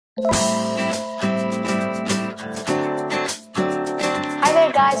Hi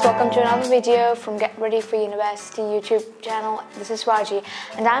there guys, welcome to another video from Get Ready for University YouTube channel. This is Raji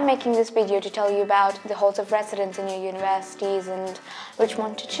and I'm making this video to tell you about the halls of residence in your universities and which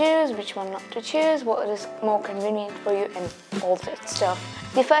one to choose, which one not to choose, what is more convenient for you and all that stuff.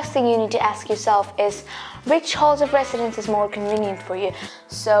 The first thing you need to ask yourself is which halls of residence is more convenient for you.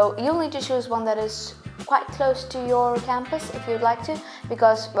 So you'll need to choose one that is quite close to your campus if you'd like to,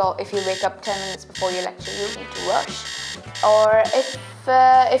 because well, if you wake up 10 minutes before your lecture you'll need to rush, or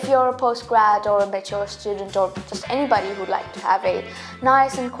if you're a postgrad or a mature student or just anybody who'd like to have a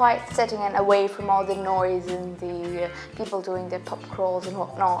nice and quiet setting and away from all the noise and the people doing their pub crawls and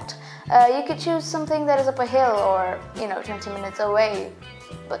whatnot, you could choose something that is up a hill or 20 minutes away.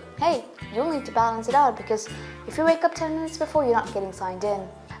 But hey, you'll need to balance it out, because if you wake up 10 minutes before, you're not getting signed in.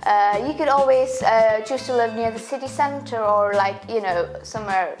 You could always choose to live near the city centre, or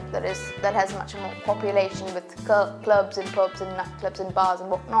somewhere that has much more population with clubs and pubs and nightclubs and bars and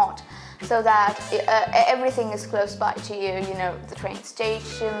whatnot, so that everything is close by to you. The train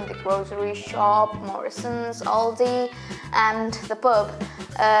station, the grocery shop, Morrison's, Aldi, and the pub.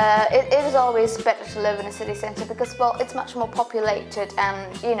 It is always better to live in a city centre because, well, it's much more populated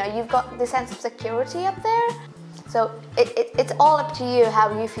and you've got the sense of security up there. So it's all up to you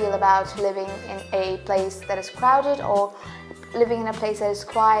how you feel about living in a place that is crowded or living in a place that is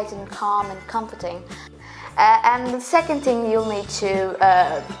quiet and calm and comforting. And the second thing you'll need to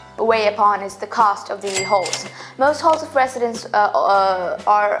weigh upon is the cost of the halls. Most halls of residence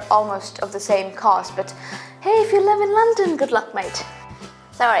are almost of the same cost, but hey, if you live in London, good luck, mate.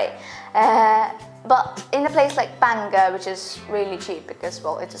 Sorry. But in a place like Bangor, which is really cheap because,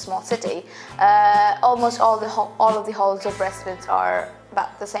 well, it's a small city, almost all of the halls of residence are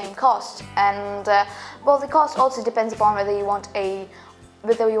about the same cost. And well, the cost also depends upon whether you want an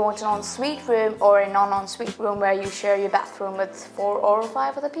ensuite room or a non-ensuite room where you share your bathroom with 4 or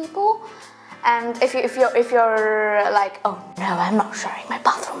 5 other people. And if you're like, oh no, I'm not sharing my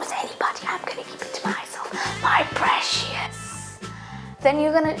bathroom with anybody, I'm gonna keep it to myself, my precious, then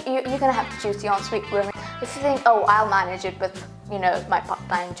you're gonna have to choose the ensuite room. If you think, oh, I'll manage it with my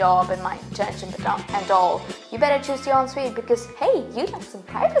part-time job and my internship and all, you better choose the ensuite because hey, you'd like some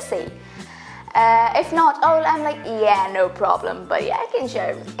privacy. If not, oh, I'm like, yeah, no problem, but yeah, I can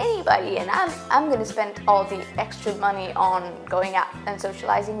share it with anybody, and I'm gonna spend all the extra money on going out and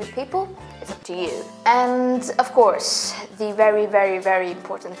socializing with people. It's up to you. And of course, the very, very, very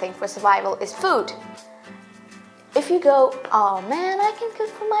important thing for survival is food. If you go, oh man, I can cook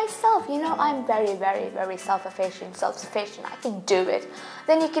for myself, I'm very, very, very self-sufficient, I can do it,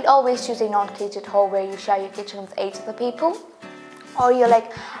 then you can always choose a non-catered hall where you share your kitchen with 8 other people. Or you're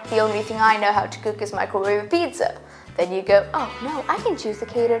like, the only thing I know how to cook is microwave pizza. Then you go, oh no, I can choose the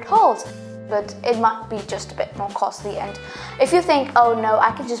catered halls, but it might be just a bit more costly. And if you think, oh no,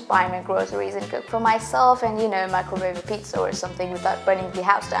 I can just buy my groceries and cook for myself and microwave a pizza or something without burning the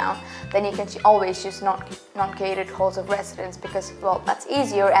house down, then you can always choose non-catered halls of residence because, well, that's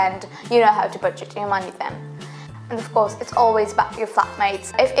easier and you know how to budget your money then. And of course, it's always about your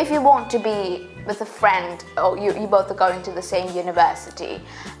flatmates. If you want to be with a friend, or you both are going to the same university,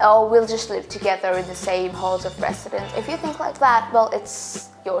 or we'll just live together in the same halls of residence, if you think like that, well, it's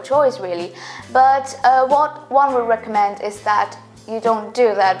your choice really. But what one would recommend is that you don't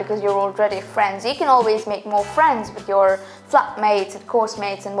do that because you're already friends. You can always make more friends with your flatmates and course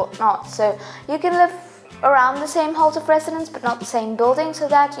mates and whatnot. So you can live around the same halls of residence but not the same building, so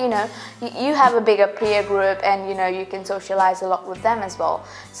that you have a bigger peer group and you can socialize a lot with them as well.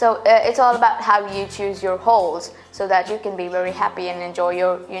 So it's all about how you choose your halls so that you can be very happy and enjoy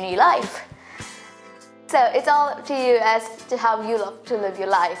your uni life. So it's all up to you as to how you love to live your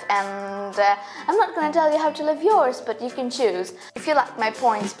life, and I'm not going to tell you how to live yours, but you can choose. If you like my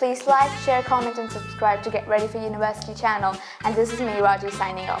points, please like, share, comment and subscribe to Get Ready for University channel. And this is me, Raji,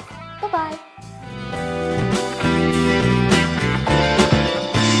 signing off. Bye bye.